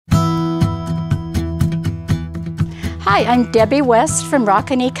Hi, I'm Debbie West from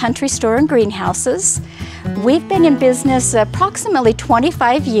Rockin Country Store and Greenhouses. We've been in business approximately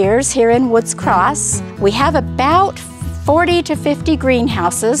 25 years here in Woods Cross. We have about 40 to 50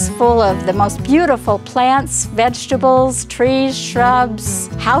 greenhouses full of the most beautiful plants, vegetables, trees, shrubs,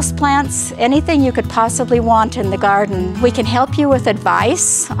 houseplants, anything you could possibly want in the garden. We can help you with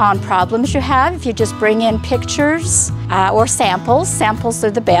advice on problems you have if you just bring in pictures or samples. Samples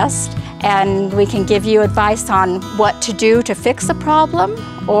are the best. And we can give you advice on what to do to fix a problem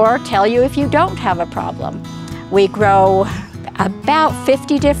or tell you if you don't have a problem. We grow about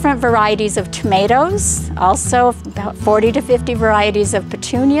 50 different varieties of tomatoes, also about 40 to 50 varieties of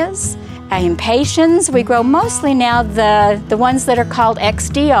petunias. Impatiens, we grow mostly now the ones that are called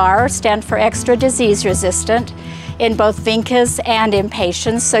XDR, stand for extra disease resistant, in both vincas and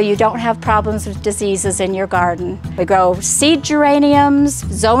impatiens, so you don't have problems with diseases in your garden. We grow seed geraniums,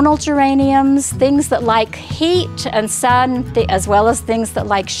 zonal geraniums, things that like heat and sun, as well as things that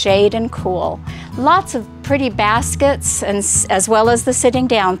like shade and cool. Lots of pretty baskets, and as well as the sitting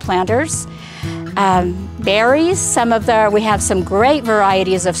down planters. Berries, we have some great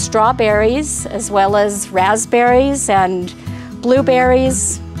varieties of strawberries, as well as raspberries and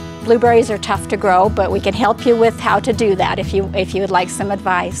blueberries. Blueberries are tough to grow, but we can help you with how to do that if you would like some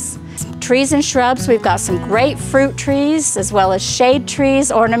advice. Trees and shrubs, we've got some great fruit trees, as well as shade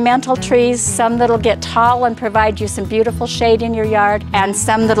trees, ornamental trees, some that'll get tall and provide you some beautiful shade in your yard, and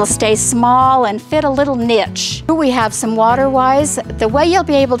some that'll stay small and fit a little niche. We have some water-wise. The way you'll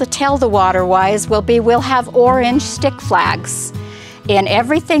be able to tell the water-wise will be we'll have orange stick flags. In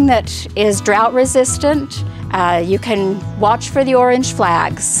everything that is drought resistant, you can watch for the orange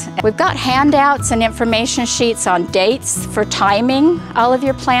flags. We've got handouts and information sheets on dates for timing all of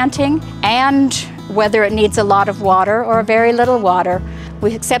your planting and whether it needs a lot of water or very little water.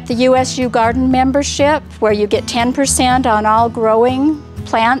 We accept the USU Garden membership where you get 10% on all growing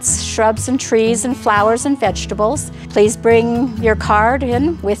plants, shrubs and trees and flowers and vegetables. Please bring your card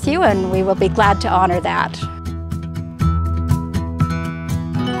in with you and we will be glad to honor that.